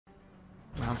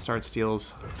Round start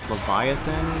steals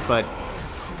Leviathan, but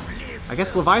I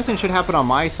guess Leviathan should happen on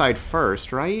my side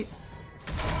first, right?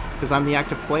 Because I'm the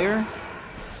active player.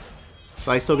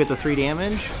 So I still get the 3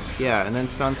 damage? Yeah, and then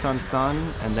stun, stun,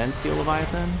 stun, and then steal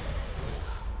Leviathan?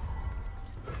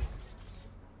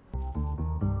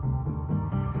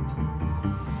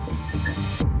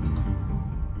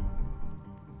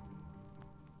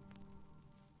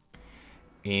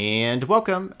 And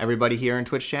welcome everybody here in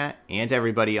Twitch chat and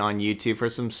everybody on YouTube for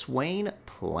some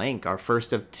Swain-Plank, our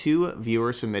first of 2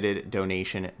 viewer-submitted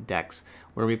donation decks.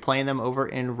 We're going to be playing them over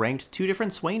in ranked 2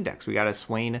 different Swain decks. We got a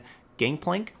Swain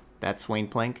Gangplank, that's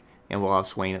Swain-Plank, and we'll have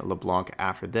Swain LeBlanc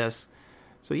after this.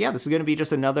 So yeah, this is going to be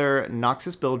just another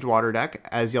Noxus Bilgewater deck.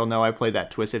 As y'all know, I played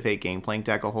that Twisted Fate Gangplank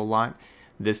deck a whole lot.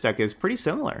 This deck is pretty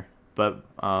similar, but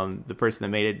the person that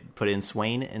made it put in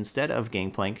Swain instead of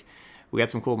Gangplank. We got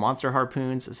some cool monster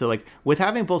harpoons. So like with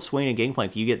having both Swain and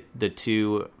Gangplank, you get the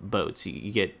 2 boats.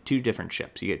 You get 2 different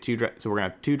ships. You get 2. So we're gonna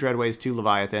have 2 Dreadways, 2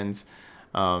 Leviathans.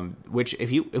 Which if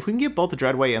we can get both the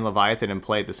Dreadway and Leviathan in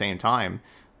play at the same time,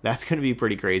 that's gonna be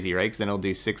pretty crazy, right? Because then it'll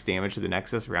do 6 damage to the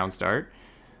Nexus round start.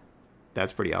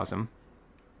 That's pretty awesome.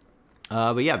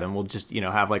 But yeah, then we'll just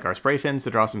have like our spray fins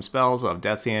to draw some spells. We'll have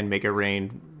Death's Hand, Make It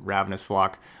Rain, Ravenous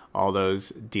Flock. All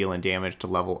those dealing damage to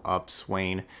level up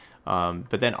Swain.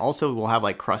 But then also we'll have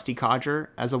like Crusty Codger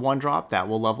as a 1-drop that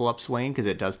will level up Swain because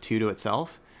it does 2 to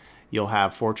itself. You'll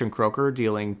have Fortune Croaker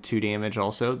dealing 2 damage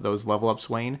also. Those level up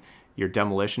Swain. Your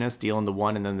Demolitionist dealing the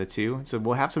 1 and then the 2. So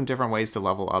we'll have some different ways to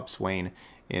level up Swain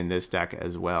in this deck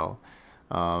as well.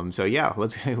 So yeah,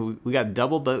 we got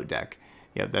double boat deck.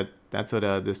 Yeah, that's what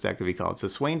this deck would be called. So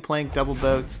Swain-Plank, double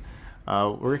boats.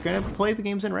 We're going to play the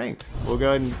games in ranked. We'll go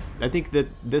ahead and I think that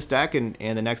this deck and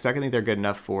the next deck, I think they're good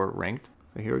enough for ranked.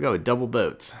 So here we go, double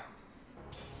boats.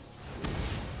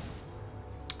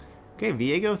 Okay,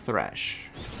 Viego Thresh.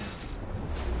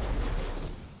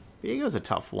 Viego's a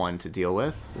tough one to deal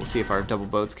with. We'll see if our double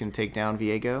boats can take down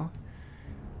Viego.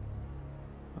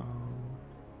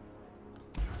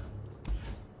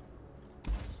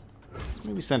 Let's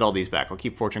maybe send all these back. I'll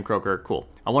keep Fortune Croaker. Cool.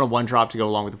 I want a 1-drop to go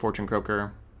along with the Fortune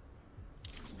Croaker.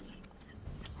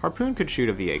 Harpoon could shoot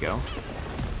a Viego.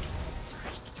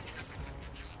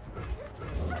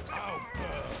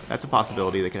 That's a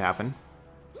possibility that could happen.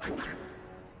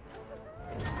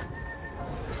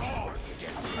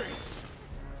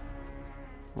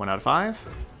 1 out of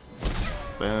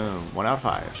 5. Boom. 1 out of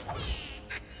 5.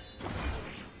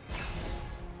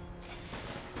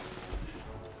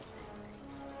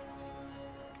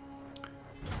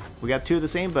 We got 2 of the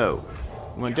same boat.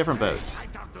 We want different boats.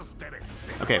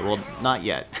 Okay, well, not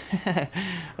yet. I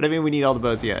don't mean we need all the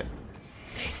boats yet.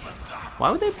 Why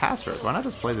would they pass first? Why not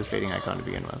just play this Fading Icon to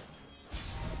begin with?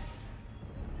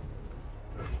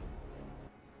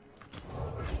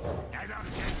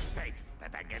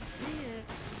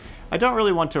 I don't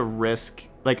really want to risk...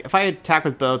 Like, if I attack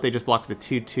with both, they just block the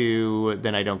 2-2,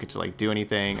 then I don't get to, like, do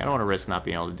anything. I don't want to risk not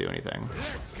being able to do anything.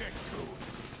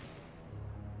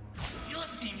 You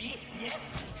see me? Yes.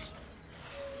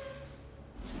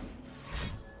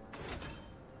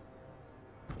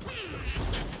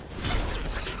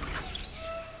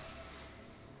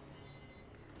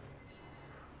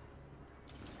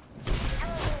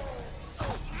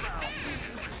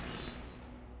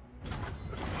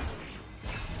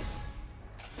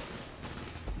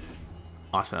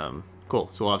 Awesome. Cool.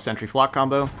 So we'll have Sentry Flock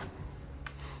combo.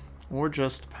 Or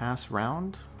just pass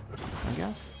round, I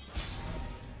guess.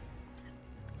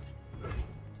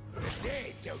 The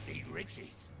dead don't need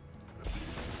riches.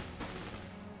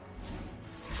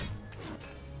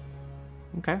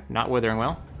 Okay. Not Withering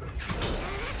Well.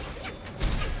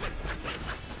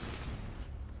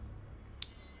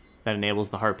 That enables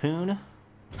the Harpoon.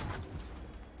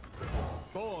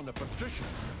 Born a patrician,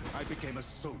 I became a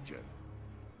soldier.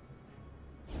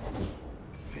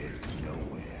 There's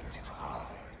nowhere to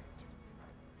hide.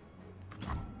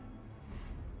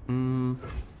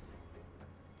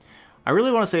 I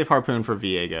really want to save Harpoon for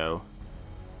Viego.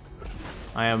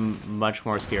 I am much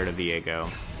more scared of Viego.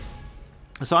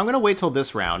 So I'm going to wait till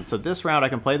this round. So this round I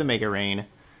can play the Make It Rain.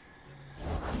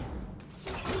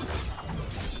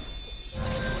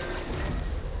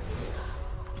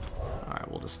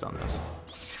 Alright, we'll just stun this.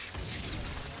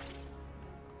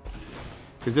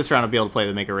 Because this round I'll be able to play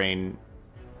the Make It Rain,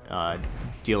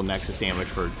 deal Nexus damage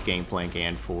for Gangplank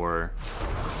and for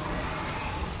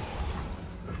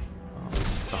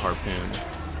the Harpoon.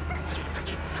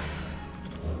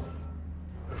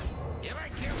 If I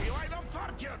kill you, I don't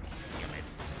fortune. Damn it.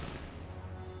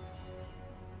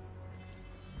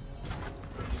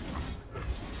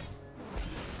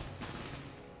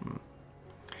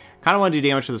 Kind of want to do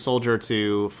damage to the soldier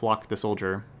to flock the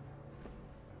soldier.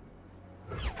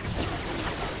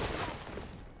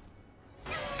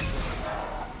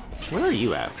 Where are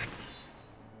you at?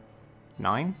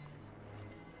 9?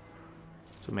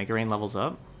 So Mega Rain levels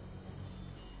up.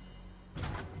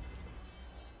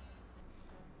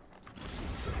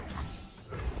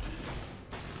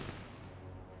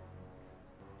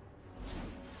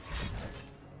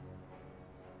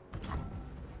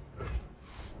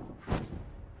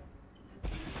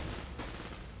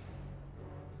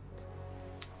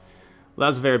 Well,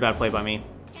 that was a very bad play by me.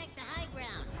 Take the high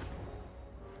ground.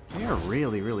 They are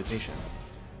really, really patient.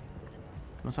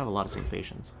 Must have a lot of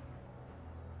syncopation.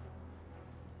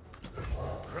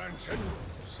 Granted,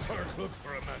 Stark look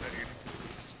for a man at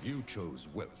influence. You chose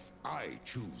wealth. I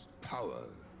choose power.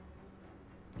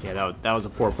 Yeah, that was a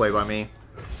poor play by me.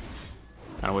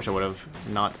 Kind of wish I would have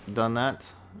not done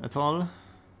that at all.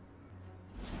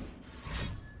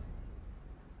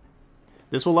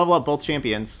 This will level up both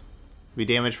champions. Be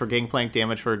damage for Gangplank,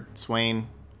 damage for Swain.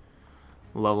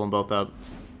 We'll level them both up.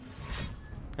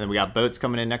 And then we got boats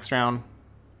coming in next round.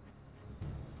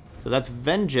 So that's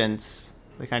Vengeance.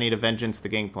 I kind of need a Vengeance the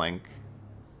Gangplank.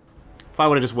 If I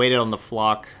would have just waited on the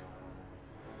flock,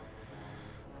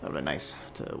 that would have been nice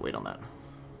to wait on that.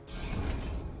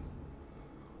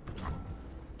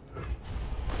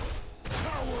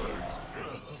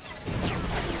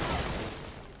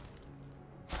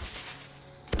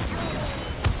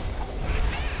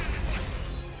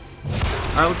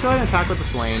 Alright, let's go ahead and attack with the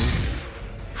Swain.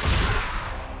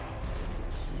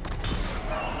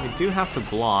 We do have to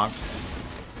block.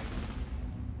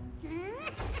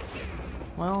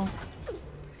 Well,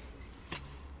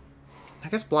 I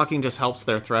guess blocking just helps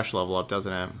their Thresh level up,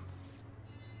 doesn't it?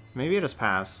 Maybe I just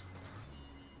pass.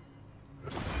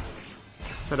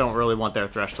 I don't really want their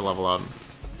Thresh to level up.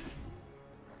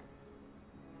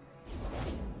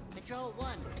 Patrol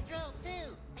 1, Patrol 2,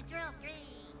 Patrol 3.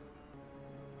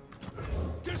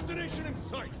 Destination in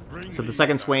sight. Bring So the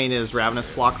second Swain is Ravenous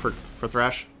Flock for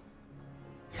Thresh.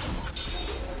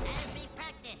 As we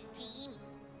practice, team.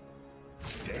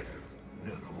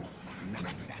 No,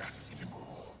 nothing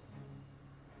possible.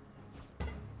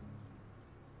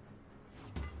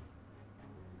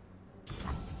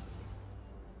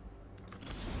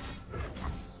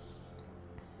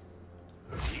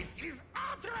 This is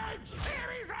outrage!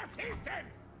 Here is assistant!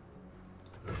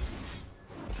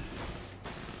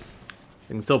 So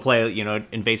you can still play, you know,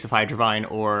 Invasive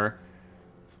Hydrovine or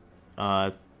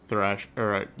Thresh,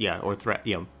 or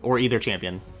or either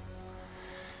champion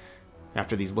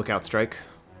after these Lookout Strike.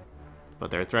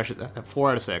 But their Thresh is at 4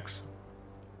 out of 6,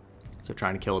 so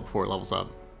trying to kill it before it levels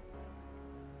up.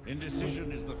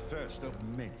 Indecision is the first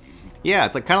of many. Yeah,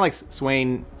 it's like kind of like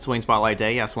Swain Spotlight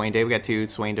Day. Yeah, Swain Day. We got 2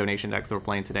 Swain donation decks that we're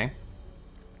playing today.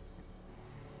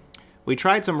 We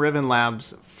tried some Riven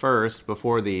Labs first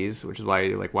before these, which is why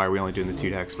are we only doing the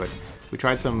 2 decks? But we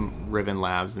tried some Riven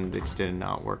Labs and they just did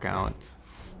not work out.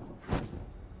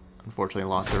 Unfortunately,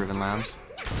 lost the Riven Labs.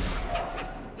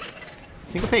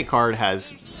 Syncopate card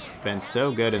has been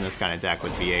so good in this kind of deck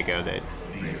with Viego that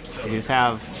you just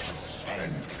have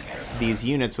these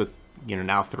units with, you know,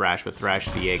 now Thresh, but Thresh,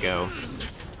 Viego,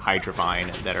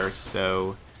 Hydrovine that are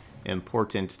so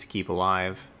important to keep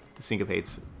alive. The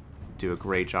Syncopates do a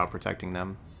great job protecting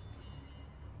them.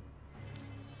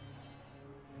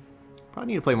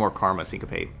 Probably need to play more Karma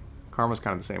Syncopate. Karma's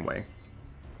kind of the same way.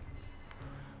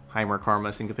 Heimer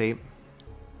Karma Syncopate.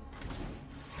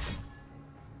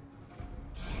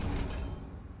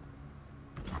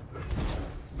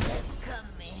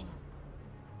 Coming.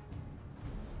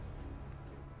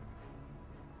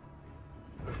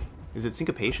 Is it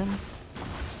Syncopation?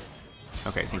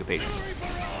 Okay, Syncopation.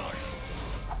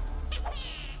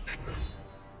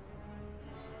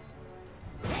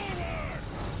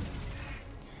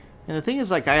 And the thing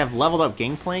is, like, I have leveled up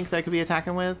Gangplank that I could be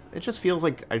attacking with. It just feels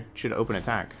like I should open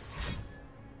attack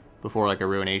before, like, a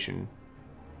Ruination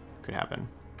could happen.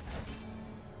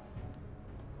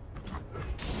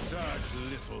 Such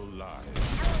little lies.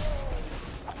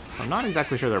 So I'm not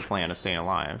exactly sure their plan is staying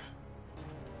alive.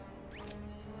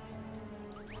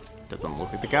 Doesn't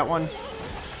look like they got one.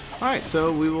 Alright,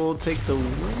 so we will take the win.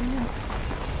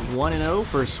 1-0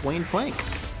 for Swain-Plank.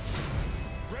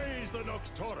 Praise the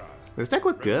Noxtora. This deck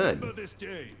looked good. Remember this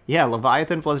day. Yeah,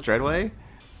 Leviathan plus Dreadway.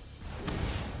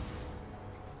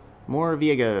 More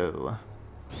Viego.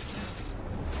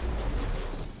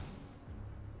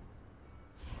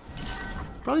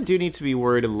 Probably do need to be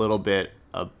worried a little bit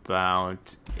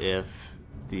about if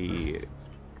the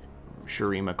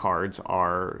Shurima cards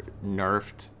are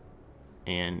nerfed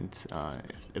and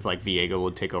if like Viego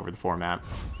would take over the format.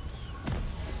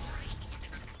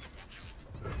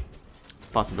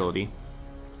 Possibility.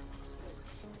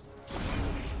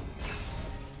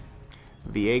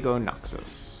 Viego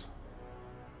Noxus.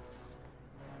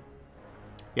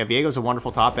 Yeah, Viego's a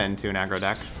wonderful top end to an aggro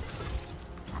deck.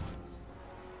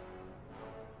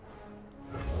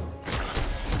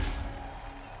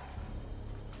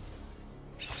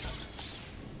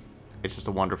 It's just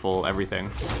a wonderful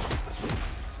everything.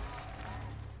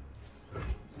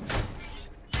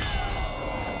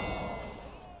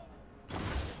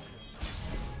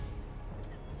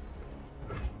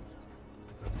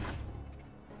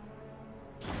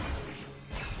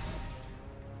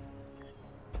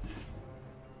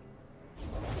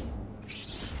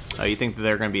 Oh, you think that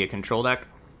they're going to be a control deck?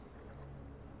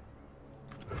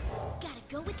 Gotta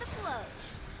go with the flow.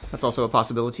 That's also a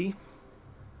possibility.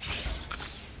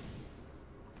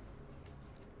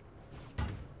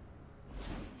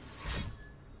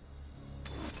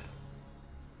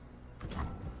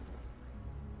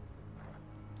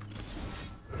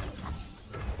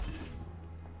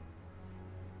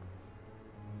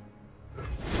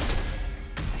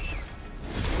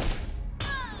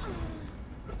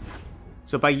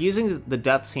 So by using the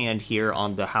Death's Hand here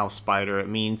on the House Spider, it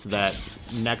means that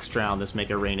next round this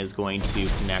Mega Rain is going to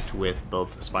connect with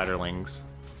both Spiderlings.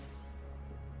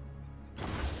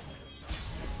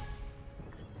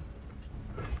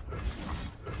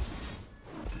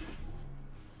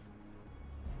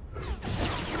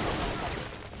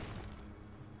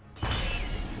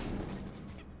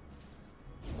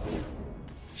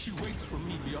 She waits for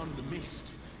me beyond the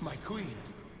mist, my queen.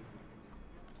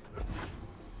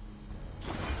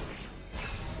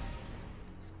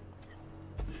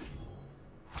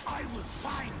 I will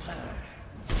find her.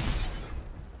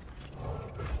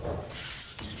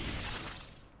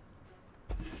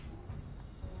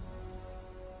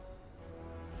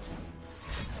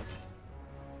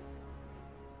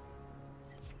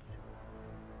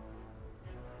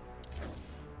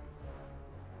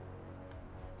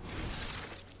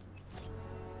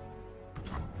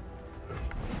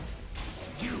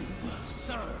 You will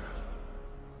serve.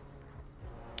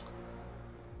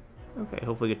 Okay,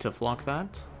 hopefully get to block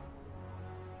that.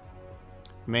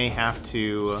 May have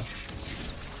to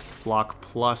block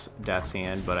plus Death's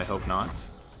Hand, but I hope not.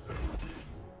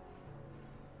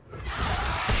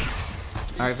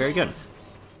 Alright, very good.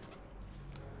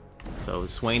 So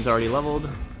Swain's already leveled.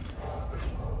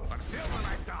 For silver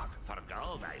I talk, for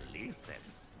gold I listen.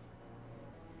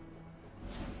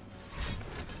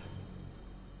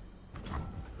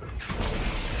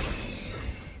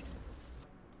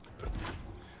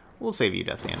 We'll save you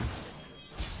Death's Hand.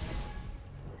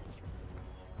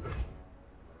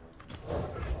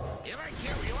 If I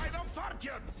kill you, I don't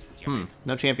fortune.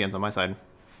 No champions on my side.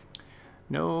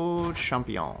 No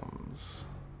champions.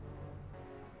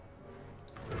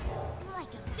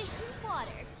 Like a fish in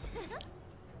water.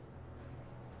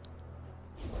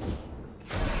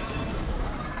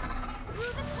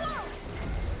 Through the flow.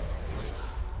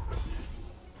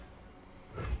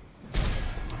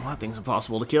 Well, that thing's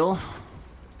impossible to kill.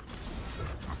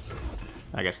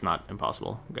 I guess not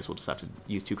impossible. I guess we'll just have to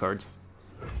use 2 cards.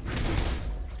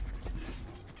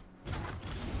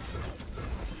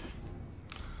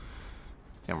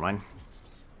 Never mind.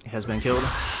 It has been killed.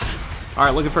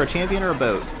 Alright, looking for a champion or a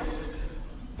boat?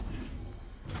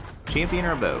 Champion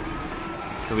or a boat?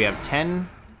 So we have 10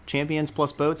 champions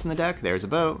plus boats in the deck. There's a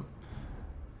boat.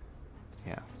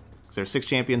 Yeah. So there's 6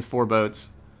 champions, 4 boats.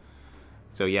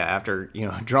 So yeah, after,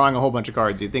 drawing a whole bunch of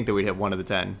cards, you'd think that we'd have 1 of the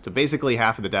 10. So basically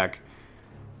half of the deck,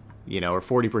 or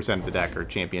 40% of the deck are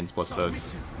champions plus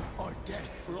boats. Or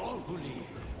death for all who live.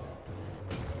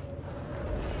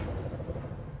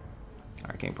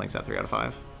 Alright, Gangplank's at 3 out of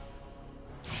 5.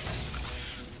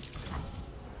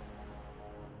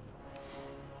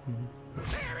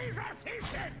 There is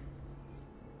assistant.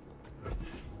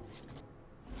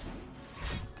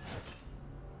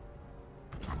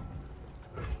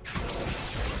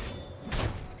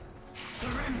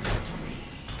 Surrender to me.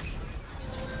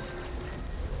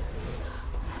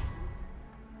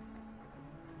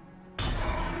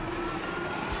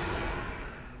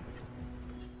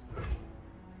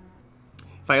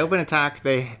 If I open attack,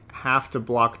 they have to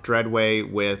block Dreadway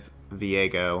with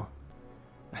Viego.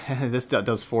 This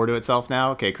does 4 to itself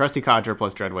now. Okay, Krusty Codger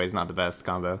plus Dreadway is not the best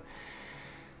combo.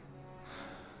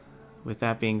 With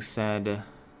that being said,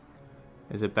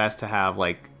 is it best to have,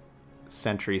 like,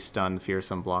 Sentry, Stun,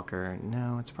 Fearsome Blocker?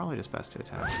 No, it's probably just best to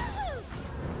attack.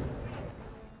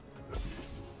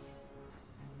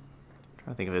 Trying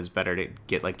to think if it's better to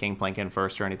get, like, Gangplank in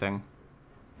first or anything.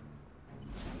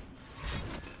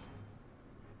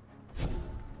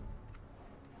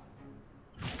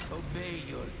 Obey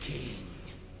your king.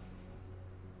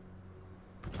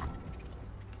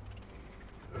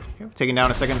 Okay, we're taking down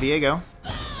a second Viego.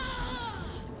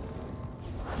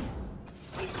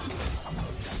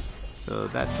 So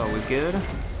that's always good.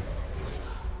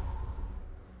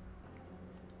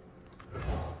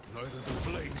 Neither the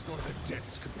flames nor the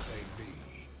depths can claim me.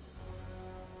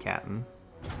 Captain.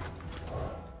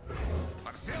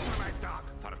 For silver I talk,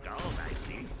 for gold I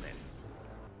listen.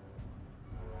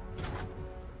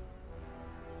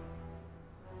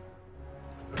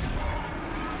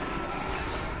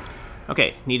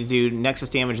 Okay, need to do Nexus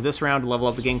damage this round to level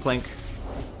up the Gangplank.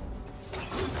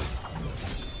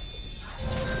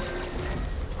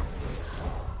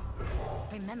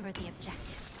 Remember the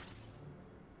objectives.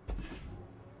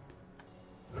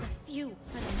 The few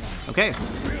for the many. Okay,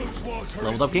 Bilgewater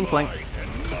leveled up Gangplank.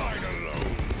 and mine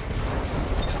alone.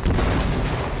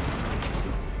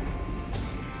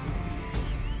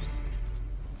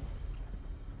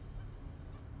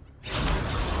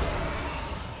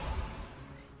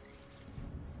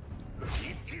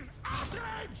 This is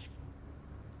outrage!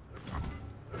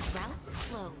 Routes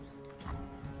closed.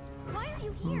 Why are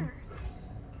you here?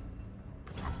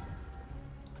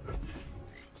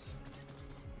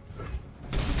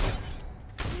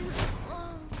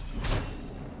 Oh.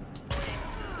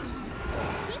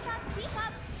 Keep up, keep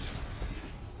up.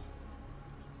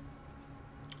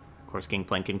 Of course,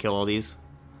 Gangplank can kill all these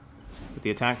with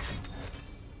the attack.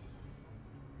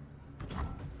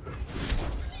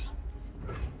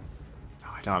 Oh,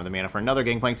 I don't have the mana for another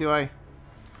Gangplank, do I?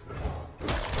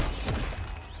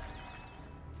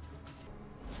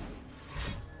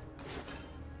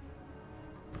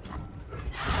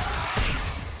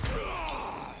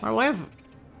 Alright, well,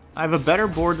 I have a better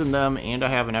board than them, and I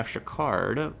have an extra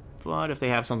card. But if they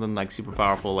have something like super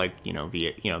powerful, like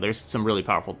there's some really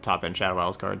powerful top end Shadow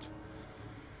Isles cards.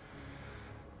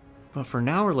 But for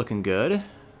now, we're looking good.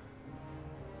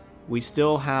 We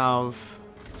still have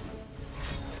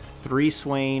 3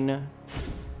 Swain.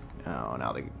 Oh,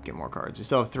 now they get more cards. We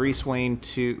still have 3 Swain,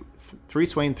 3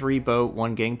 Swain, 3 Boat,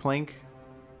 1 Gangplank.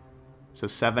 So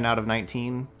 7 out of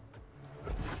 19.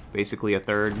 Basically a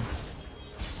third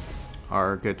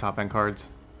are good top end cards.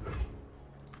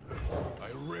 I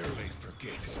rarely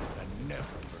forget and never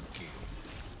forgive.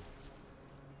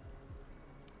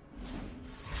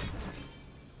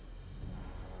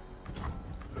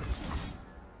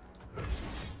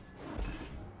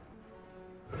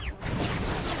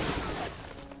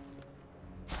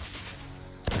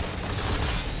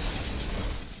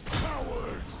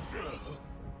 Cowards!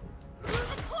 Through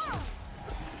the coral.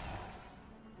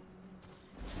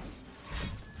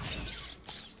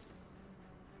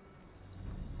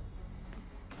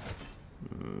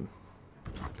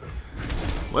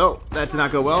 Well, that did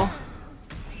not go well.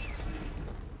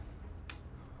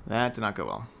 That did not go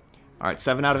well. Alright,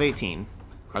 7 out of 18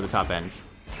 are the top end.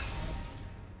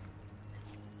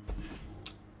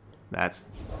 That's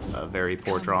a very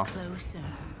poor draw. Closer.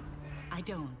 I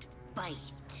don't bite.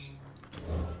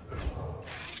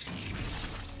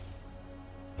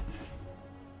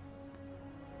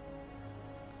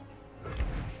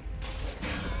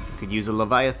 Could use a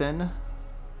Leviathan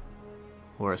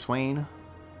or a Swain.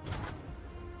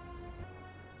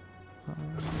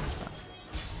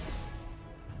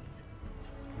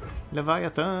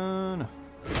 Leviathan!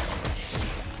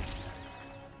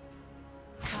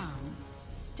 Come,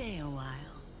 stay a while.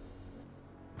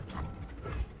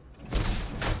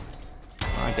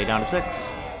 Alright, they down to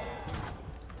 6.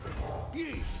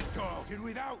 Ye started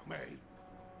without me.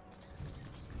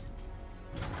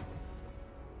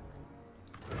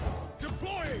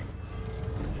 Deploying.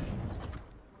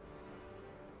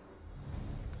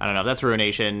 I don't know, that's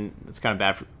Ruination. It's kind of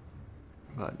bad for...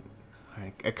 But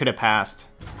I could have passed.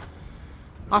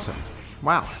 Awesome.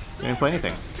 Wow. They didn't play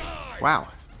anything. Wow.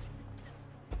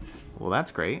 Well,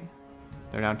 that's great.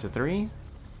 They're down to 3.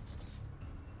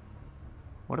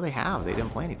 What do they have? They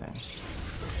didn't play anything.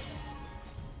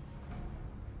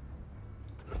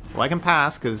 Well, I can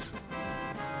pass, because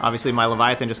obviously my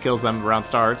Leviathan just kills them around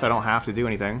starts. I don't have to do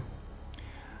anything.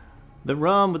 The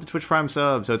Rum with the Twitch Prime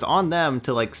sub. So it's on them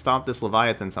to, like, stop this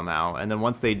Leviathan somehow. And then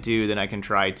once they do, then I can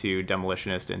try to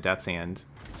Demolitionist and Death's Hand.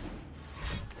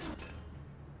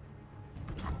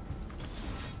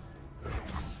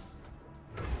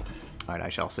 Alright, I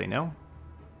shall say no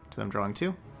to them drawing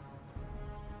 2.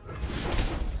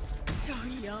 So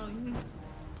young.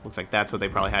 Looks like that's what they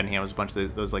probably had in hand, was a bunch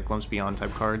of those like Glimpse Beyond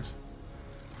type cards.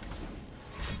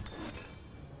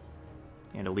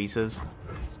 And Elise's.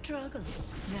 Struggle.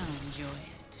 Now enjoy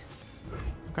it.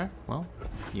 Okay, well,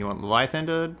 you want Leviathan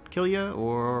to kill you,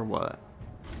 or what?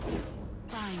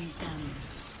 Bind them.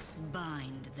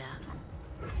 Bind them.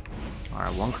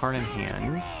 Alright, 1 card in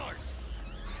hand.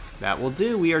 That will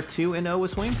do. We are 2-0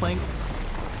 with Swain-Plank.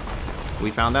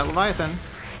 We found that Leviathan.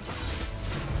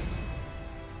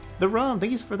 The Rum,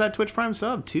 thank you for that Twitch Prime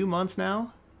sub. 2 months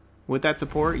now. With that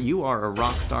support, you are a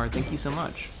rock star. Thank you so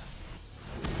much.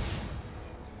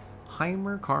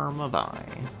 Heimer Karma Vi.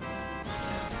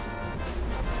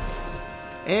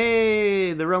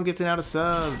 Hey, the Rum gifting out a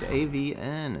sub.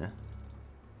 AVN.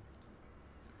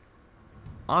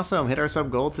 Awesome. Hit our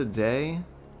sub goal today.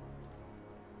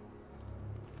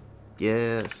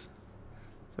 Yes.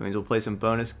 That means we'll play some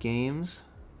bonus games.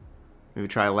 Maybe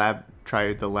try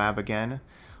the lab again.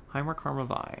 Heimer Karma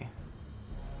Vi.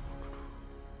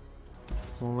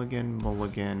 Mulligan.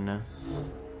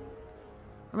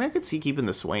 I mean, I could see keeping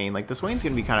the Swain. Like, the Swain's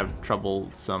gonna be kind of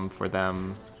troublesome for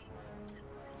them.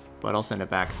 But I'll send it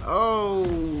back. Oh!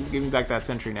 Give me back that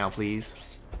sentry now, please.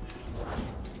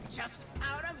 Just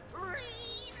out of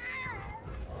reach.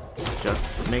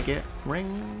 Just make it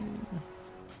rain.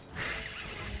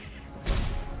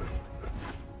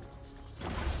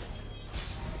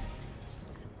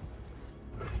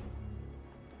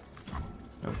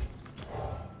 Nope.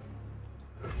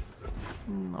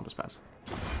 I'll just pass.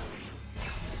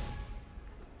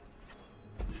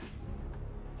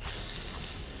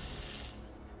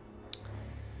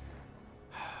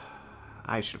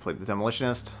 I should have played the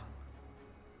Demolitionist.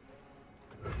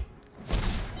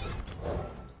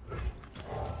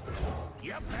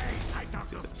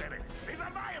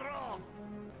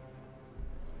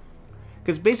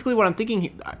 Because basically what I'm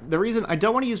thinking, the reason I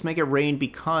don't want to use Make It Rain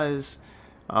because,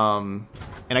 and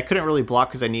I couldn't really block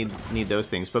because I need those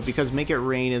things, but because Make It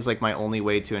Rain is like my only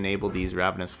way to enable these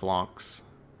Ravenous Flocks.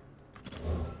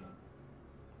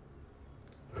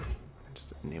 It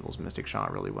just enables Mystic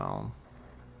Shot really well.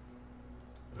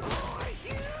 Oh, I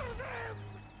hear them.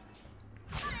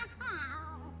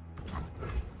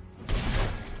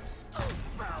 Oh,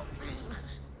 salty.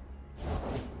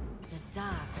 The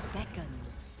dark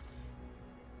beckons.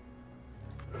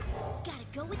 Gotta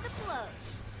go with the flow.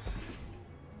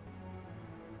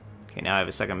 Okay, now I have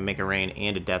a second Make It Rain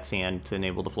and a Death's Hand to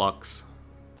enable the Flux.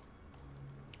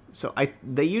 So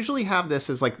they usually have this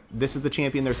as like, this is the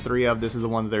champion there's 3 of, this is the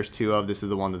one that there's 2 of, this is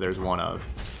the one that there's 1 of.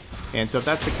 And so if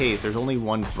that's the case, there's only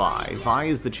one Vi. Vi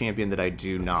is the champion that I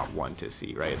do not want to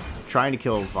see, right? Trying to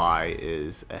kill Vi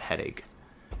is a headache.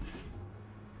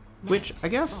 Which I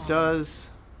guess does...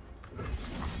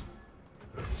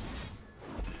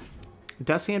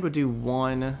 Death's Hand would do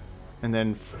 1, and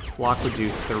then Flock would do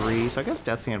 3. So I guess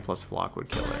Death's Hand plus Flock would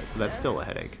kill it. But that's still a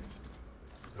headache.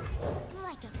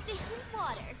 Like a fish in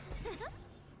water.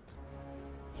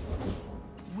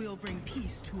 We'll bring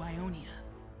peace to Ionia,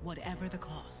 whatever the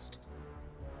cost.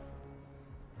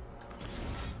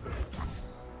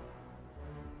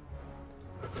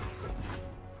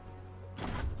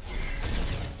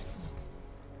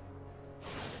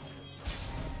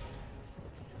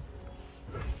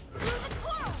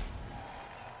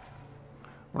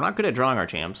 We're not good at drawing our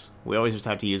champs. We always just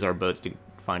have to use our boats to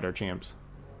find our champs.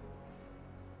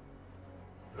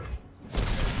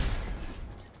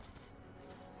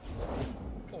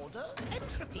 Order,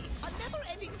 entropy, a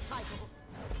never-ending cycle.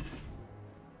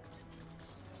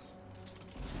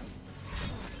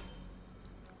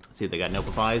 See, they got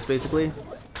Nopifies, basically.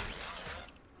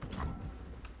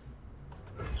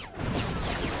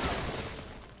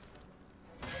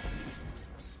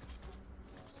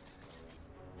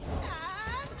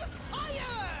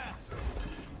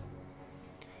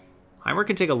 Heimer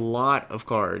can take a lot of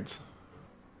cards.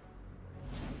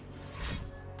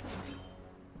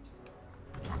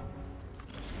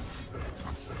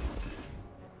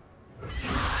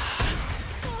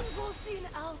 Unforeseen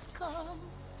outcome.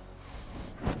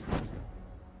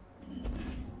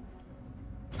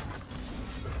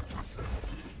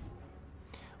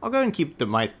 I'll go ahead and keep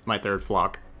my third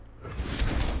Flock.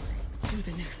 To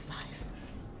the next life.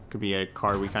 Could be a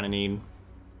card we kind of need.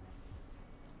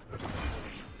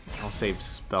 I'll save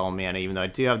spell mana, even though I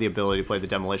do have the ability to play the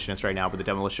Demolitionist right now, but the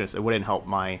Demolitionist, it wouldn't help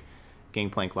my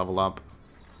Gangplank level up.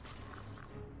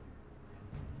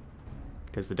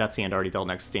 Because the Death's Hand already dealt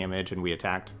next damage and we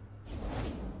attacked.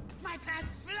 My past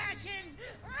flashes.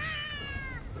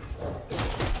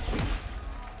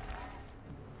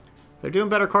 They're doing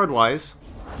better card-wise.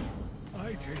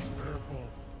 I taste purple.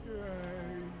 Yay.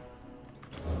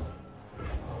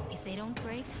 If they don't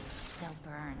break, they'll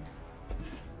burn.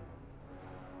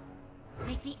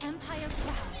 Make the Empire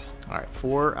proud. Alright,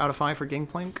 4 out of 5 for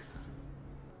Gangplank.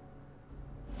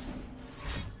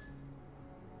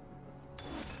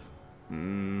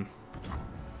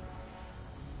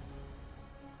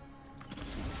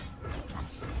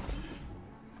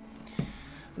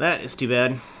 That is too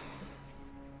bad.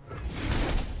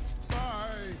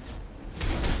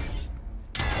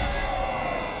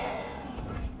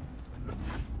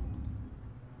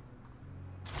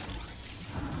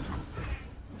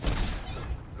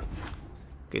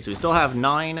 Okay, so we still have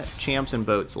 9 champs and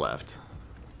boats left.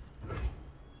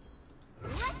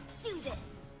 Let's do this.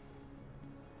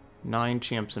 9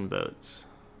 champs and boats.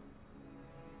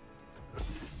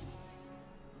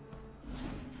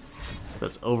 So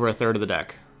that's over a third of the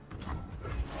deck.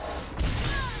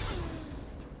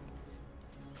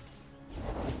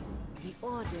 The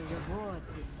order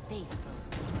rewards its faithful.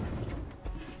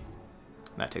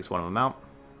 That takes one of them out.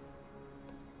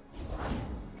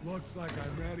 Looks like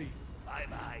I'm ready.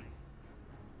 Bye-bye.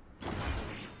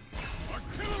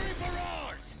 Artillery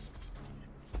barrage!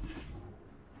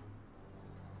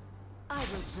 I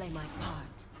will play my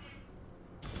part.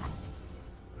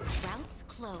 Routes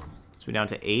closed. So we're down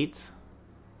to 8.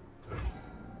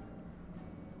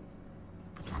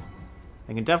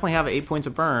 They can definitely have 8 points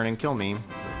of burn and kill me.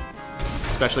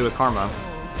 Especially with Karma.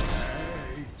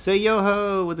 Say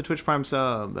yo-ho with the Twitch Prime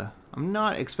sub. I'm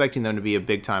not expecting them to be a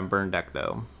big-time burn deck,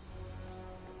 though.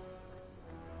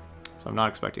 So I'm not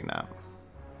expecting that.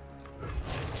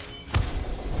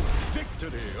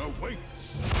 Victory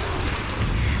awaits!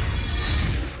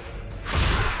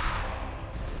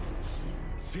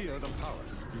 Fear the power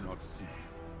you do not see.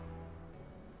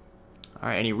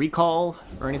 Alright, any recall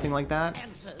or anything like that?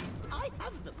 Answers. I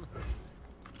have them.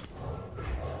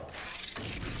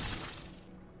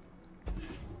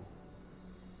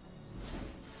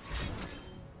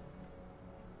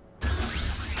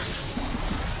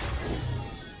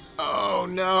 Oh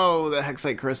no, the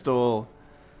Hexite Crystal.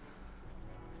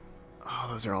 Oh,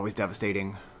 those are always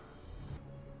devastating.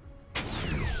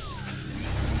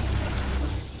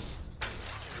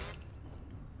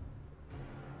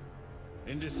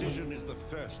 Indecision is the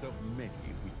first of many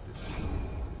weaknesses.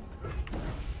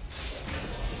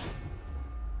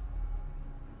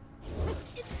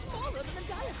 It's smaller than the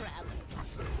diagram.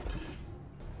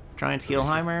 Trying to heal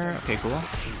Heimer. Okay, cool.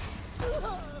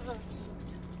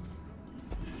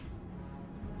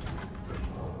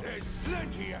 There's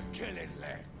plenty of killing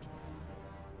left.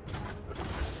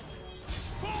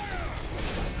 Fire!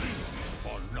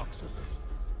 For Noxus.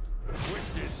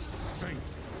 Witness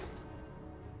strength.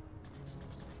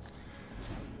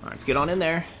 Alright, let's get on in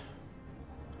there.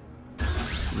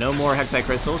 No more Hexite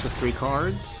Crystals, just 3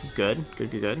 cards. Good, good,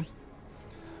 good, good.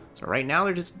 So right now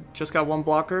they're just got 1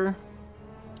 blocker.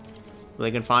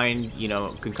 They can find, you know,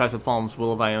 Concussive Palms,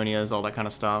 Will of Ionias, all that kind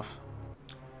of stuff.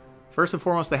 First and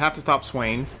foremost, they have to stop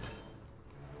Swain.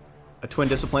 A Twin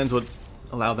Disciplines would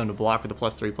allow them to block with a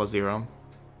 +3/+0.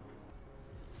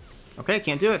 Okay,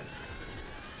 can't do it.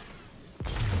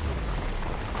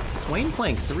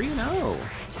 Swain-Plank 3-0.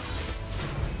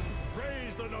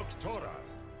 Praise the Noctora.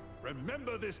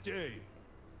 Remember this day.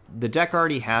 The deck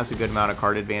already has a good amount of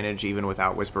card advantage, even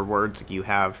without Whisper Words. You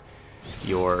have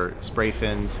your Spray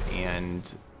Fins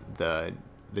and the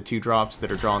 2-drops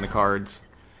that are drawing the cards.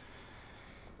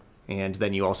 And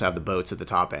then you also have the boats at the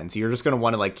top end. So you're just going to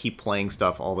want to like keep playing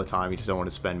stuff all the time. You just don't want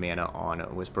to spend mana on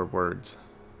Whisper Words.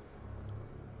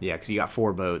 Yeah, because you got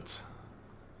 4 boats.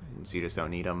 So you just don't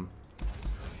need them.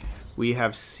 We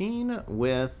have seen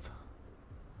with...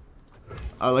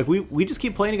 like, we just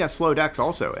keep playing against slow decks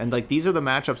also. And, like, these are the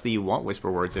matchups that you want Whisper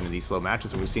Words into, these slow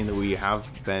matchups. And we've seen that we have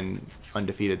been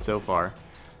undefeated so far.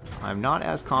 I'm not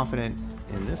as confident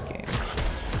in this game.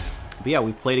 But yeah,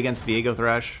 we've played against Viego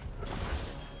Thresh.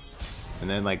 And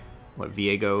then, like, what,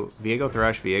 Viego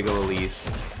Thresh, Viego Elise.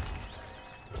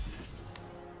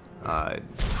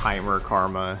 Heimer,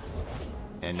 Karma.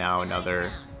 And now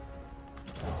another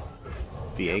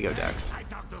Viego deck. I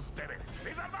talk to spirits.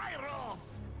 These are my rules.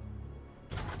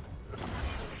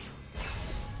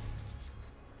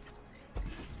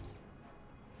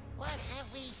 What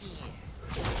have we here?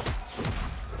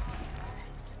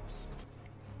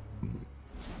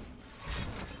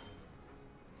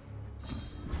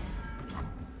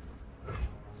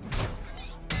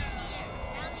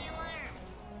 Sound the alarm.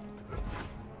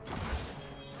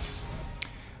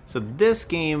 So this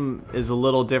game is a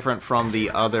little different from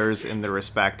the others in the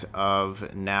respect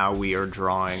of now we are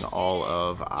drawing all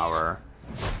of our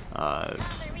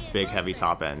big heavy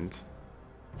top end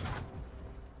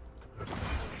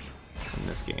in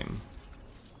this game.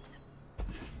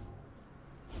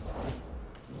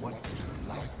 What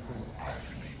delightful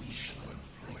agony we shall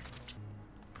inflict.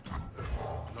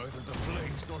 Neither the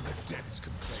flames nor the depths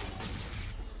can claim.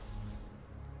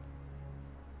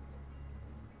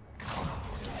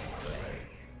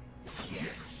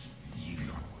 Yes, you.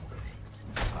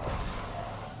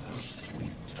 The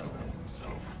sweet tones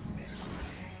of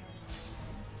misery.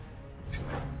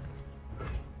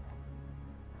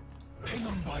 Hang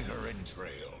them by their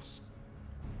entrails.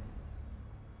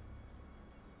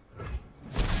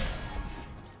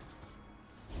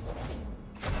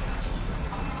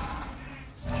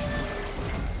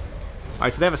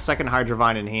 Alright, so they have a second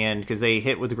Hydrovine in hand because they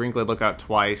hit with the Greenglade Lookout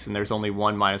twice, and there's only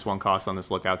one -1 cost on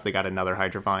this lookout, so they got another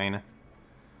Hydrovine.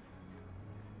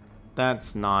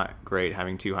 That's not great,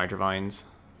 having 2 Hydrovines.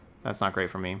 That's not great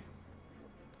for me.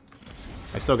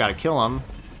 I still gotta kill him.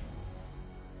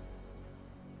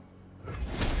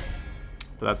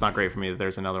 But that's not great for me that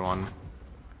there's another one.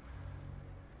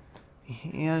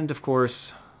 And, of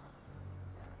course,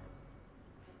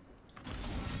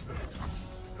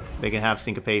 they can have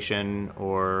Syncopation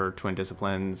or Twin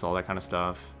Disciplines, all that kind of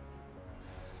stuff.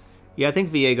 Yeah, I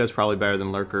think Viego's probably better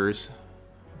than Lurkers.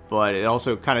 But it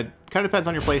also kind of depends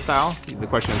on your playstyle. The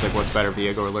question is, like, what's better,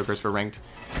 Viego or Lurkers for ranked?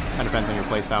 Kind of depends on your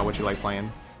playstyle, what you like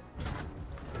playing.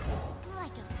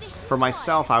 For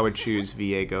myself, I would choose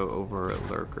Viego over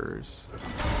Lurkers.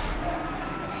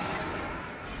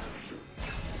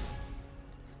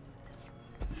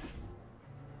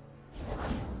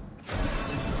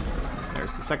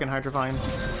 There's the second Hydrovine.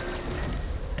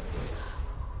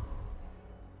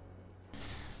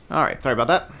 Alright, sorry about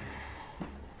that.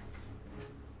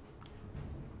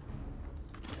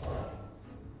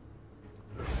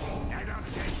 I don't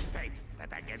change fate,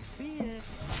 but I can see it.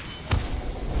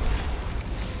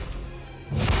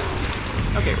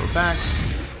 Okay, we're back.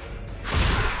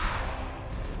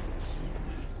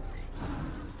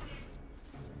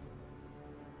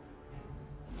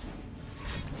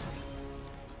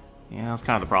 Yeah, that's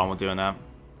kind of the problem with doing that.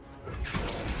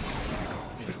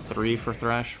 It's 3 for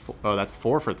Thresh. Oh, that's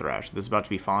 4 for Thresh. This is about to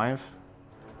be 5.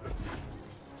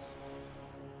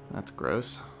 That's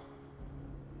gross.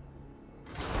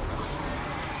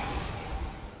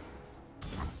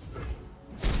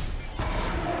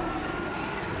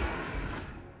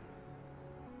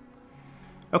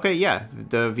 Okay, yeah,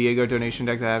 the Viego donation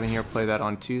deck that I have in here, play that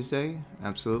on Tuesday.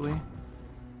 Absolutely.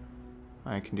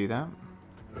 I can do that.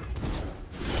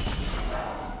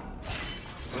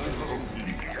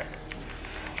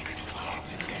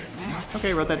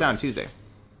 Okay, wrote that down, Tuesday.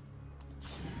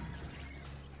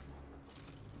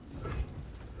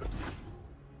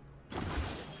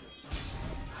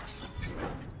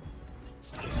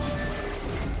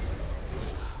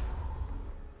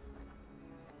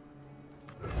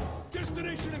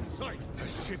 Destination in sight. A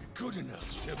ship good enough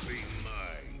to be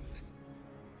mine.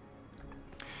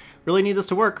 Really need this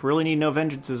to work. Really need no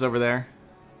vengeances over there.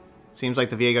 Seems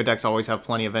like the Viego decks always have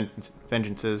plenty of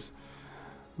vengeances.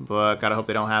 But gotta hope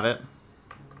they don't have it.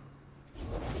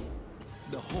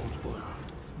 The whole world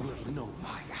will know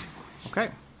my anguish.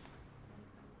 Okay.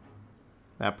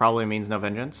 That probably means no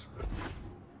vengeance.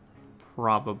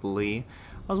 Probably.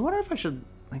 I was wondering if I should,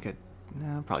 like,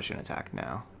 no, probably shouldn't attack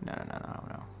now. No.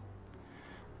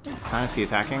 Kind of see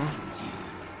attacking.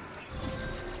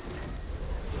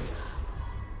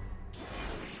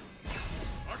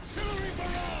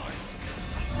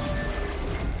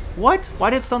 What? Why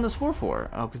did it stun this 4/4?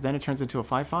 Oh, because then it turns into a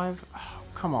 5/5? Oh,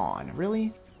 come on,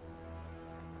 really?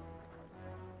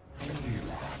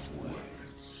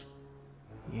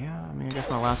 Yeah, I mean, I guess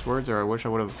my last words are I wish I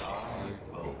would have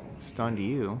stunned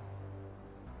you.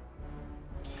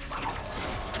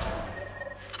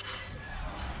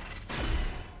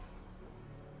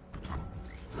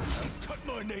 Cut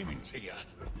my name into ya.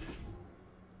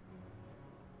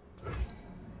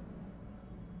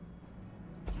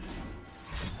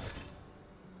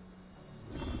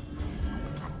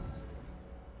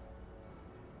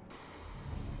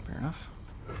 Fair enough.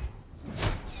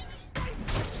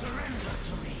 Surrender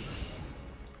to me.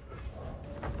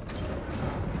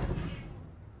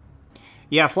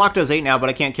 Yeah, Flock does 8 now, but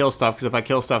I can't kill stuff, because if I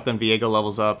kill stuff, then Viego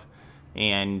levels up.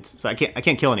 And so I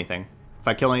can't kill anything. If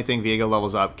I kill anything, Viego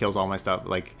levels up, kills all my stuff.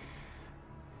 Like,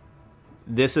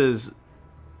 this is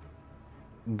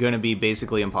gonna be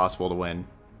basically impossible to win.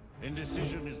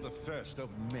 Indecision is the first of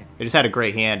many. They just had a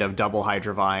great hand of double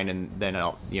Hydrovine and then,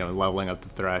 you know, leveling up the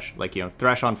Thresh. Like, you know,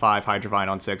 Thresh on 5, Hydrovine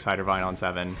on 6, Hydrovine on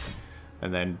 7,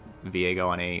 and then Viego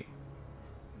on 8.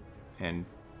 And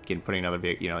putting another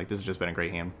Viego, you know, like, this has just been a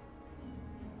great hand.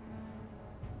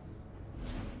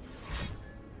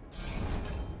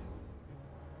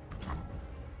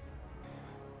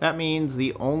 That means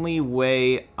the only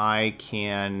way I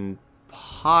can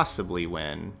possibly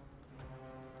win,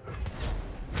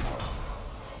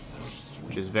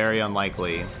 which is very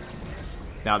unlikely.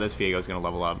 Now this Viego is going to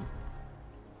level up.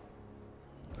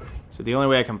 So the only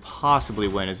way I can possibly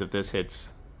win is if this hits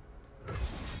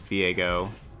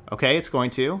Viego. Okay, it's going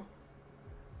to.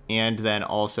 And then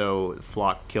also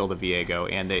Flock kill the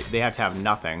Viego, and they have to have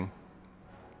nothing.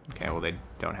 Okay, well they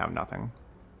don't have nothing.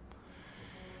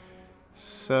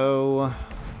 So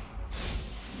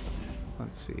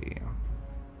let's see.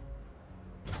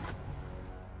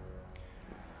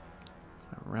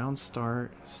 Round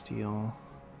start, steal.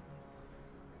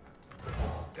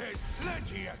 There's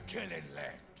plenty of killing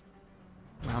left.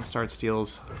 Round start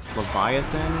steals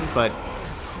Leviathan, but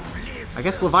I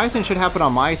guess Leviathan should happen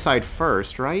on my side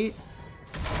first, right?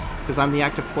 Because I'm the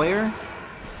active player.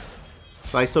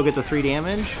 So I still get the 3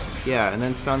 damage. Yeah, and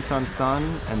then stun, stun,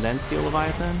 stun, and then steal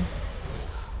Leviathan.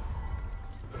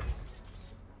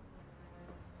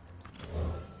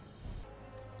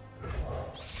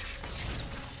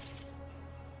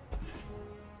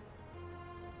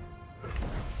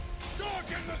 Dark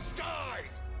in the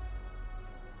skies!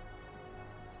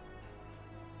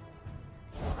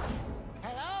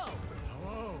 Hello.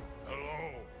 Hello. Hello.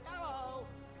 Hello.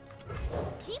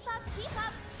 Keep up, keep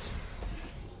up.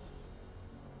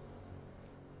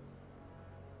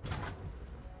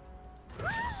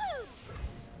 Woo!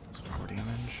 4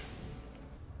 damage.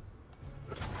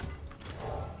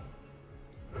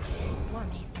 War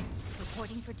Mason,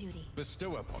 reporting for duty.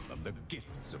 Bestow upon them the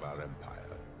gifts of our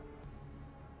empire.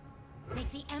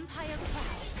 Make the Empire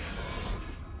proud.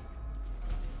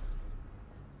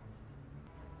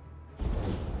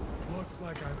 Looks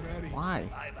like I'm ready. Why?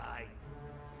 Bye-bye.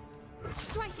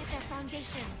 Strike at their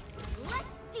foundations.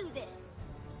 Let's do this.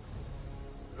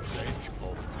 Pledge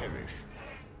or perish.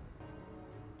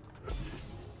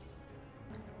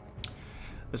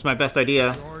 This is my best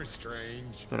idea You're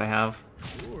strange. that I have.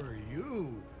 Who are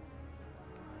you?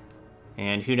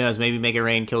 And who knows, maybe Make It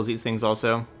Rain kills these things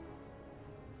also.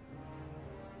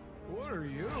 What are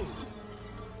you?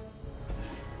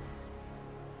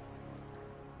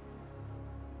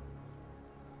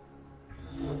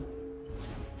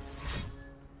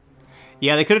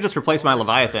 Yeah, they could have just replaced my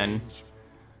Leviathan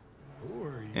Who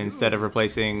are you? instead of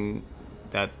replacing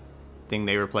that thing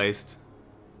they replaced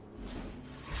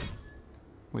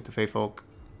with the Fey Folk.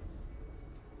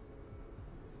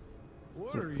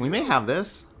 What are We you? may have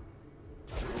this.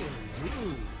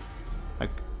 You. Like,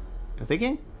 if they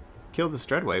can kill this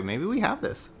Dreadwave, maybe we have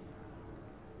this.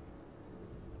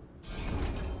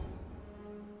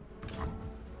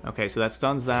 Okay, so that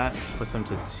stuns that, puts them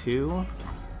to 2.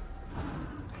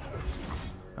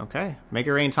 Okay, Make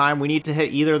It Rain time. We need to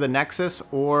hit either the Nexus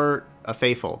or a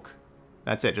Fey Folk.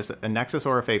 That's it, just a Nexus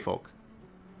or a Fey Folk.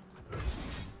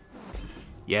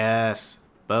 Yes,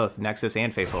 both Nexus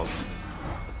and Fey Folk.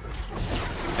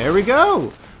 There we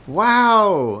go!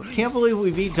 Wow! Can't believe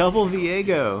we beat double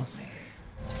Viego.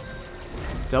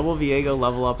 Double Viego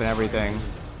level up and everything.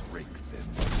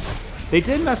 They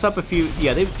did mess up a few...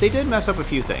 Yeah, they did mess up a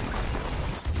few things.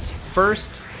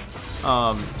 First,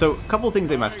 so a couple of things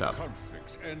they messed up.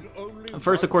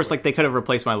 First, of course, like they could have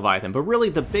replaced my Leviathan, but really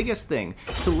the biggest thing,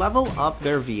 to level up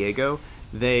their Viego,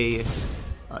 they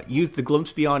used the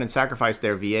Glimpse Beyond and sacrificed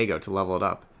their Viego to level it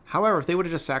up. However, if they would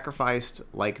have just sacrificed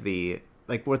like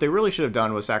what they really should have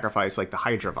done was sacrifice like the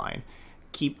Hydravine,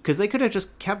 because they could have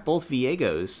just kept both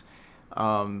Viegos,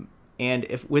 and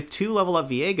if with 2 level up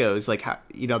Viegos, like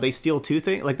they steal 2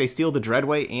 things, like they steal the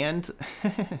Dreadway and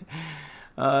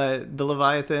the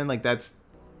Leviathan, like that's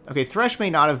okay. Thresh may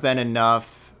not have been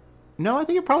enough. No, I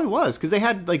think it probably was, because they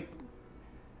had like,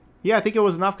 yeah, I think it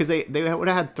was enough, because they would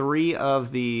have had 3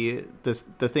 of the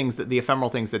things that the ephemeral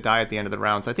things that die at the end of the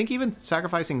round. So I think even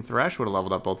sacrificing Thresh would have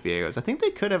leveled up both Viegos. I think they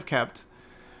could have kept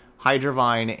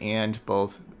Hydravine and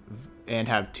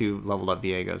have 2 leveled up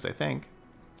Viegos, I think.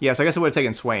 Yeah, so I guess it would have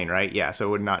taken Swain, right? Yeah, so it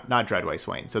would not Dreadway,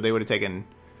 Swain. So they would have taken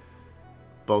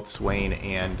both Swain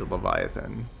and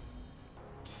Leviathan.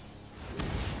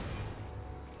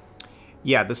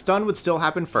 Yeah, the stun would still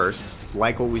happen first,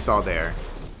 like what we saw there.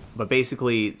 But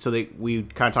basically, so we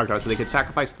kind of talked about it, so they could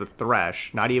sacrifice the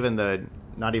Thresh, not even the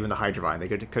Hydravine. They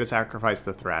could have sacrificed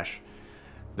the Thresh.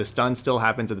 The stun still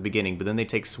happens at the beginning, but then they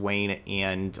take Swain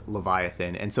and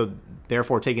Leviathan, and so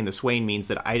therefore taking the Swain means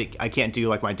that I can't do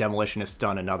like my Demolitionist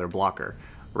stun another blocker,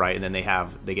 right? And then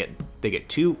they get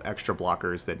 2 extra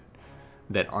blockers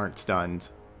that aren't stunned,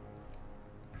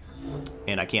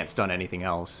 and I can't stun anything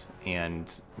else, and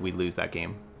we lose that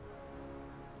game.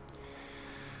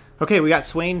 Okay, we got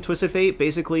Swain Twisted Fate,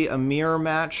 basically a mirror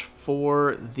match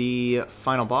for the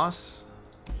final boss.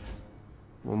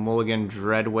 We'll mulligan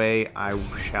Dreadway. I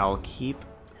shall keep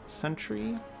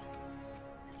Sentry.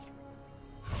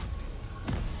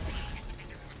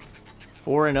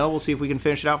 4-0. We'll see if we can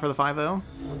finish it out for the 5-0.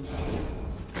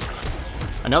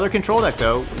 Another control deck,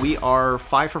 though. We are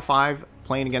 5 for 5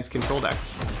 playing against control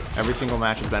decks. Every single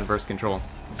match has been versus control.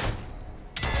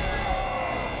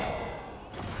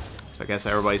 So I guess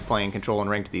everybody's playing control and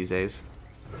ranked these days.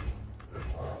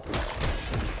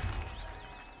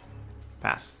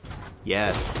 Pass.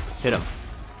 Yes. Hit him.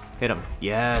 Hit him.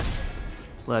 Yes.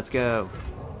 Let's go.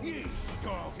 You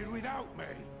started without me.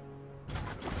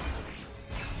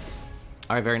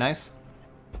 Alright, very nice.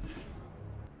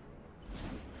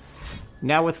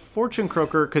 Now with Fortune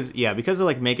Croaker, because of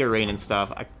like Make It Rain and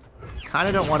stuff, I kind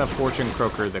of don't want to Fortune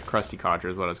Croaker the Krusty Codger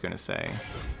is what I was going to say.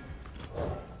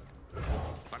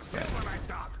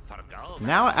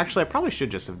 Now, actually, I probably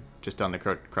should just have done the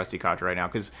Krusty Codger right now,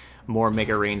 because more Make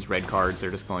It Rain's red cards,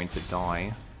 they're just going to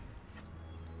die.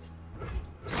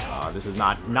 This has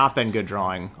not been good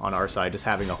drawing on our side, just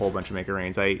having a whole bunch of Make It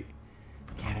Rains. And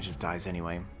it just dies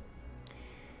anyway.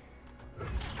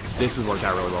 This has worked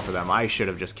out really well for them. I should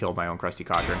have just killed my own Krusty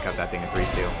Codger and kept that thing at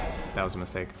 3-2. That was a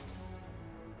mistake.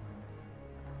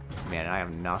 Man, I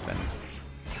have nothing.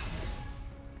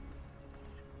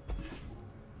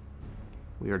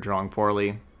 We are drawing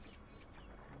poorly.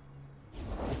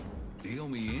 Deal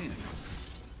me in.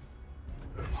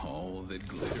 All that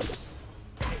glitters.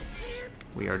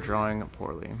 We are drawing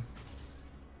poorly.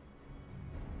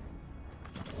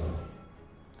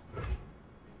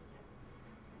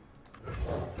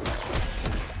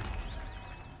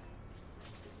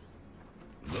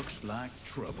 Looks like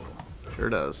trouble. Sure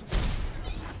does.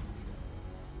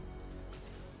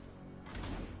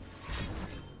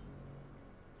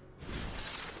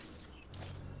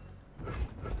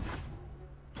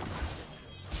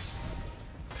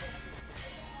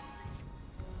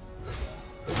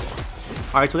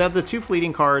 Alright, so they have the 2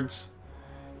 fleeting cards,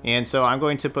 and so I'm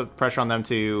going to put pressure on them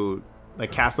to like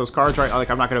cast those cards, right? Like,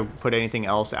 I'm not going to put anything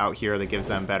else out here that gives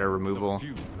them better removal.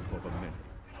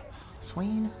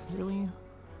 Swain? Really?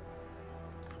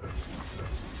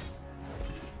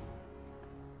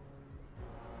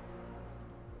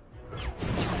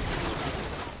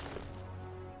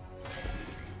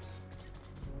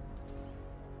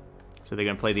 So they're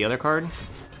going to play the other card?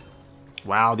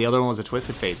 Wow, the other one was a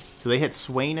Twisted Fate. So they hit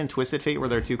Swain and Twisted Fate were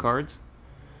their 2 cards?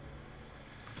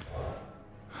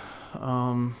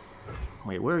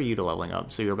 Wait, where are you to leveling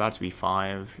up? So you're about to be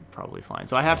 5. You're probably fine.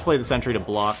 So I have to play the Sentry to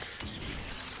block.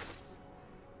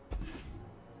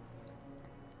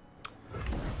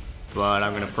 But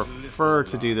I'm going to prefer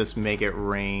to do this Make It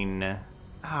Rain. Oh,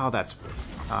 I'll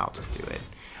just do it.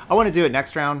 I want to do it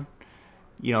next round,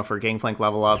 you know, for Gangplank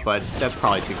level up, but that's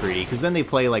probably too greedy. Because then they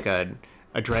play like a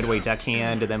Dreadweight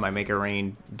deckhand, and then my Make It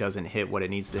Rain doesn't hit what it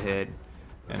needs to hit,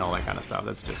 and all that kind of stuff.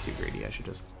 That's just too greedy. I should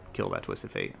just kill that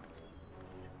Twisted Fate.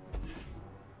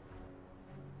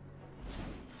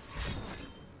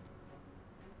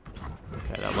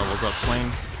 Okay, that levels up Swain.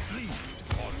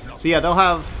 So yeah, they'll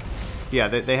have... Yeah,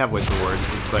 they have Wizard Rewards,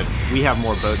 but we have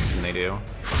more boats than they do.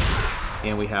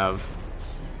 And we have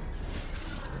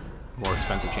more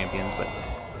expensive champions, but...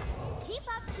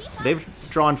 They've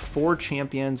drawn 4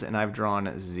 champions, and I've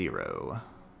drawn 0.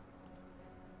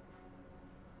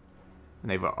 And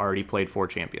they've already played 4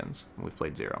 champions, and we've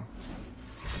played 0.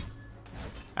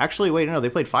 Actually, wait, no, they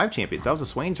played 5 champions. That was the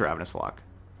Swain's Ravenous Flock.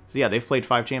 So yeah, they've played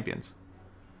 5 champions.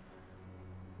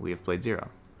 We have played 0.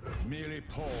 Merely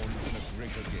pawns in a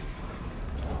greater game.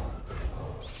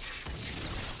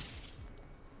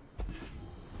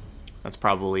 That's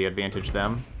probably advantage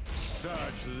them.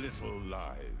 Such little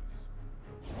lies.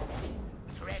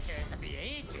 Treasures of the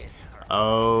ages.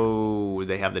 Oh,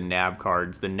 they have the nab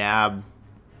cards. The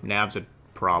nab's a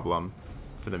problem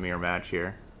for the mirror match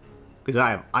here. Because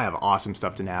I have awesome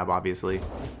stuff to nab, obviously.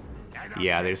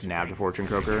 Yeah, there's nab to Fortune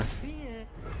Croaker.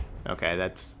 Okay,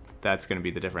 that's going to be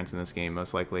the difference in this game,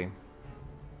 most likely.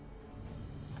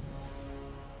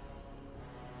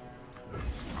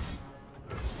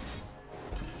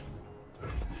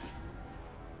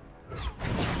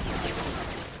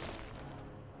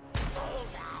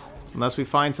 Unless we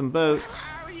find some boats.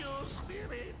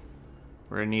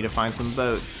 We're going to need to find some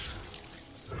boats.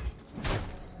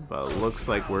 But it looks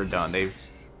like we're done.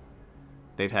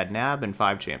 They've had nab and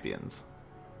 5 champions.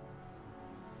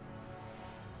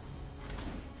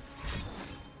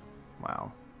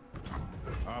 Wow.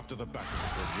 After the battle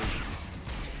of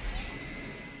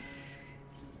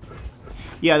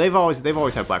Yeah, they've always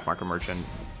had Black Market Merchant.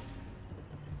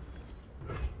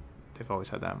 They've always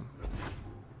had them.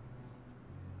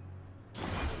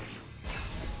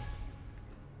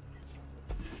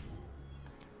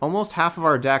 Almost half of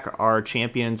our deck are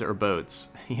champions or boats,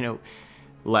 you know,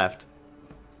 left.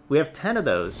 We have 10 of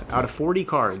those out of 40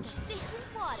 cards.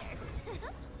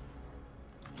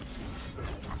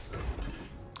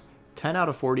 10 out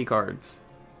of 40 cards.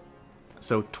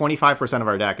 So 25% of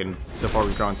our deck, and so far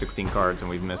we've drawn 16 cards, and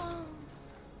we've missed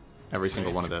every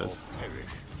single one of those.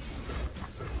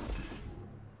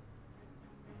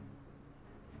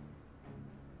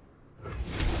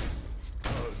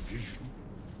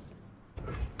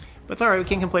 But it's alright, we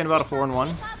can't complain about a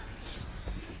 4-1.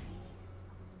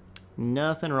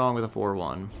 Nothing wrong with a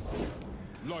 4-1.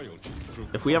 Loyalty through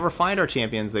If we ever find our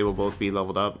champions, they will both be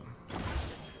leveled up.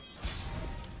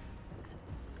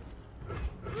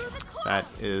 That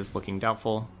is looking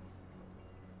doubtful.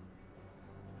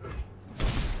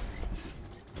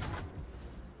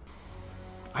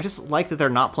 I just like that they're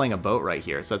not playing a boat right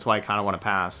here, so that's why I kind of want to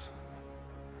pass.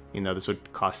 You know, this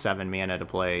would cost 7 mana to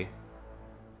play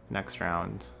next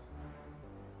round.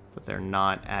 But they're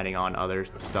not adding on other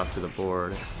stuff to the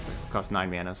board. It costs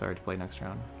 9 mana, sorry, to play next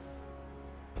round.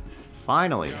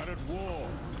 Finally,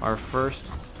 our first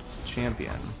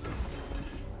champion.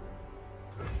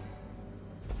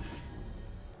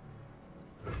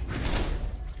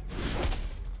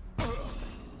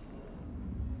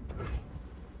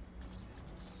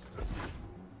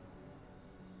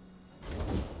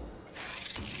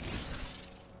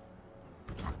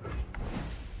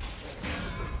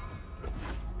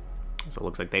 So it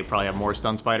looks like they probably have more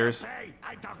stun spiders. Hey,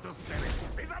 I talk to spirits.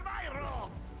 These are my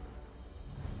rules.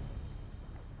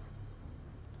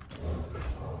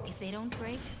 If they don't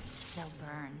break, they'll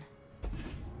burn.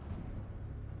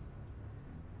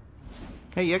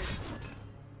 Hey, Yix.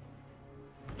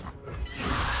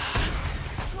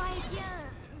 Try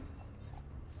again.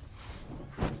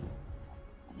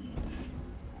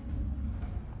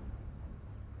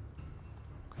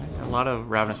 Okay, got a lot of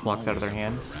Ravenous Flux out of their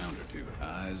hand. a round or two,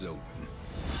 eyes open.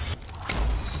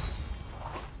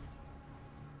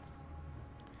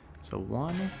 So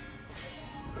 1,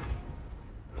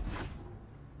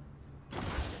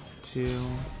 2,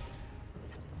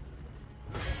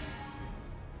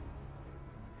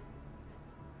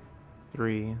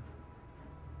 3,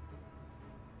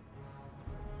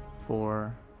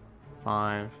 4,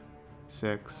 5,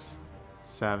 6,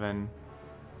 7.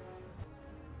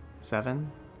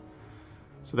 7?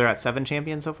 So they're at 7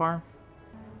 champions so far.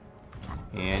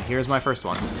 And here's my first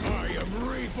one. I am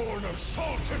reborn of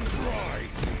salt and brine.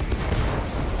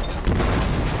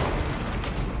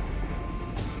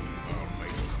 I'll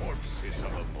make corpses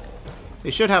of them all.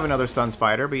 They should have another stun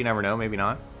spider, but you never know, maybe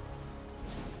not.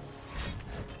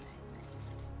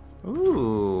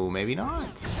 Ooh, maybe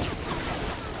not.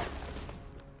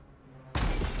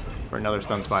 For another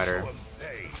stun spider.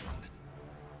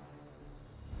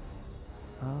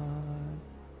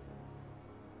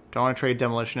 Don't want to trade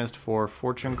Demolitionist for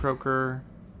Fortune Croaker.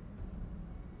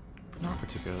 Not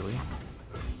particularly.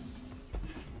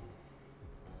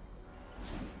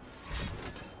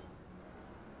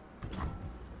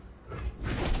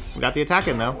 We got the attack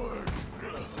in, though.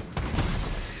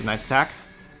 It's a nice attack.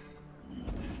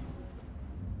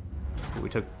 We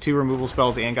took 2 removal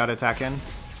spells and got attack in.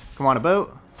 Come on, a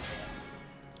boat.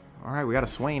 Alright, we got a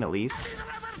Swain at least.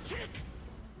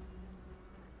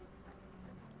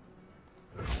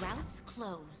 Routes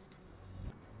closed.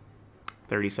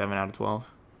 37 out of 12.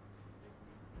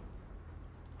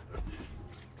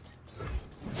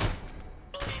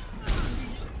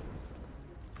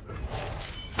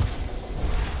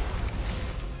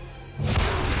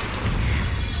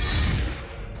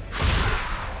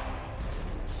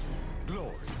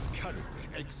 Glory, courage,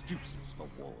 excuses for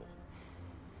war.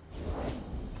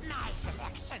 My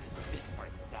selection speaks for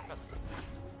itself.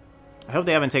 I hope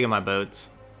they haven't taken my boats.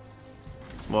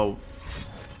 Well,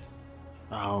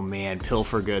 oh man,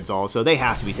 Pilfer Goods also. They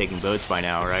have to be taking boats by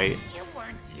now, right? You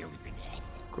weren't using it.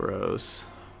 Gross.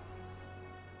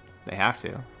 They have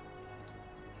to.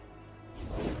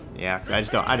 Yeah, I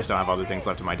just don't have other things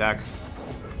left in my deck.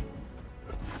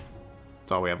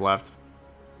 That's all we have left.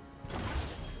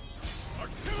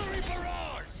 Artillery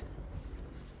barrage!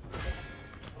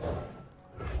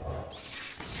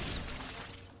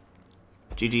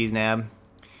 GG's, Nab.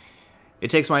 It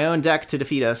takes my own deck to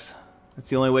defeat us. That's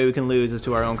the only way we can lose is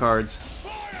to our own cards.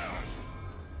 Fire!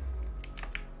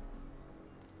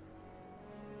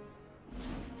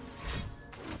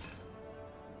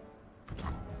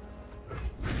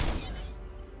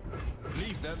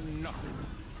 Leave them nothing.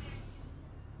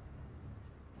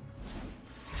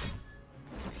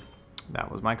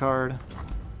 That was my card.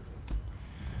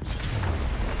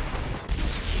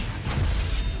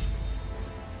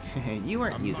 You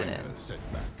weren't using it. Minor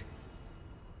setback.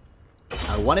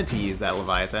 I wanted to use that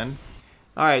Leviathan.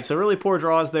 Alright, so really poor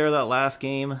draws there that last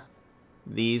game.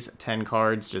 These 10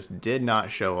 cards just did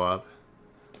not show up.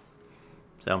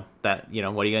 So, that, you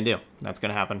know, what are you going to do? That's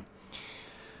going to happen.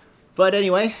 But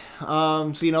anyway,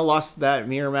 so, you know, lost that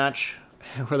mirror match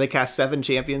where they cast 7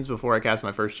 champions before I cast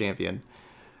my first champion.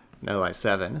 No, like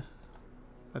 7.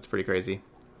 That's pretty crazy.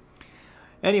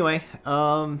 Anyway,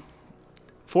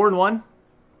 4-1.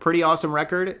 Pretty awesome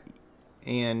record.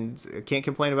 And can't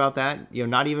complain about that. You know,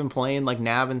 not even playing like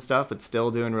Nav and stuff, but still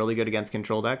doing really good against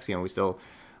control decks. You know, we still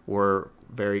were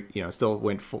very, you know, still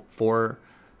went 4-0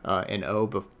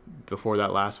 before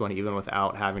that last one, even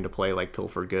without having to play like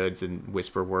Pilfer Goods and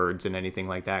Whisper Words and anything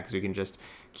like that, because you can just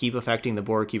keep affecting the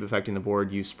board,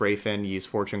 use Spray Fin, use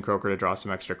Fortune Croaker to draw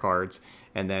some extra cards,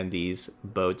 and then these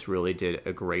boats really did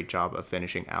a great job of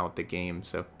finishing out the game.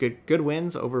 So good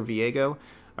wins over Viego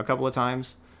a couple of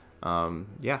times.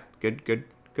 Yeah, good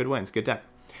wins, good deck.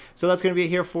 So that's going to be it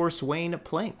here for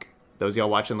Swain-Plank. Those of y'all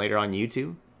watching later on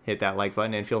YouTube, hit that like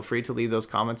button and feel free to leave those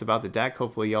comments about the deck.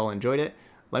 Hopefully y'all enjoyed it.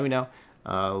 Let me know.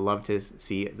 Love to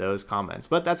see those comments.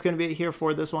 But that's going to be it here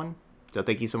for this one. So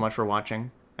thank you so much for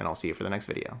watching, and I'll see you for the next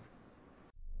video.